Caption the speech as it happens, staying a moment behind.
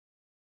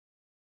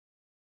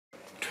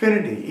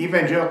Trinity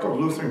Evangelical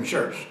Lutheran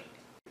Church.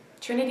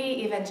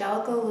 Trinity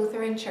Evangelical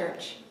Lutheran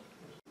Church.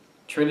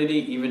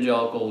 Trinity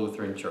Evangelical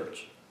Lutheran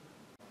Church.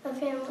 A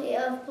family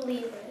of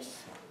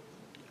believers.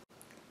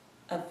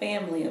 A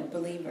family of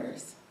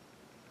believers.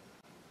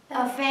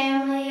 A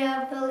family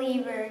of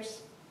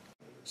believers.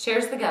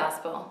 Shares the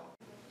gospel.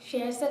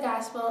 Shares the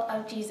gospel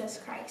of Jesus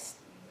Christ.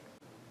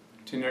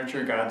 To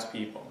nurture God's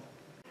people.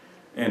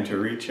 And to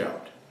reach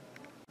out.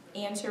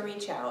 And to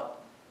reach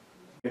out.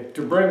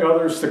 To bring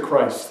others to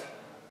Christ.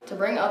 To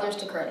bring others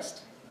to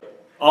Christ.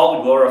 All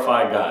to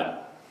glorify God.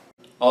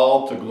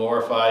 All to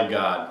glorify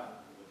God.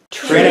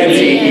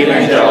 Trinity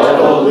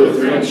Evangelical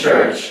Lutheran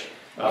Church,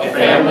 a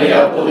family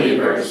of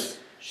believers,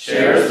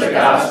 shares the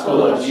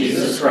gospel of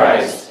Jesus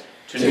Christ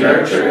to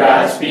nurture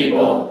God's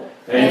people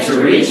and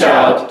to reach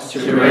out to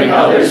bring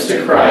others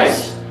to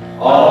Christ,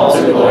 all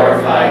to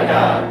glorify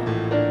God.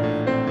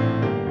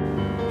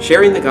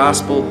 Sharing the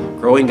gospel,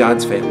 growing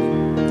God's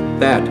family.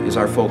 That is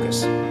our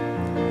focus.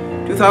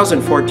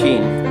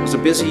 2014 was a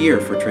busy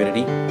year for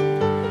Trinity.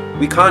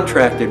 We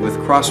contracted with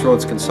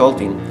Crossroads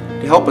Consulting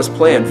to help us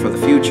plan for the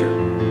future.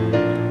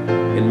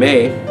 In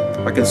May,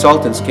 our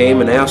consultants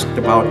came and asked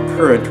about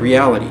current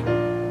reality.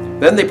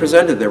 Then they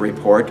presented their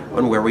report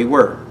on where we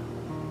were.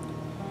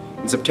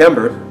 In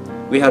September,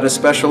 we had a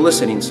special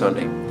listening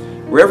Sunday,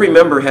 where every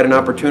member had an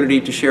opportunity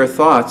to share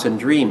thoughts and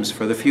dreams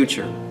for the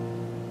future.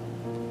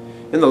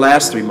 In the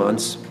last 3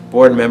 months,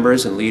 board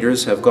members and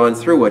leaders have gone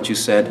through what you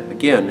said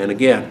again and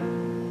again.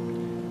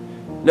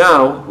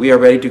 Now, we are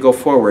ready to go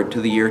forward to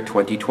the year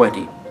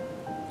 2020.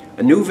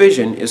 A new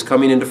vision is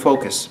coming into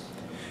focus.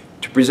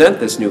 To present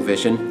this new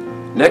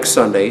vision, next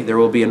Sunday there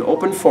will be an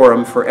open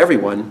forum for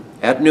everyone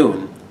at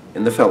noon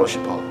in the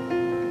fellowship hall.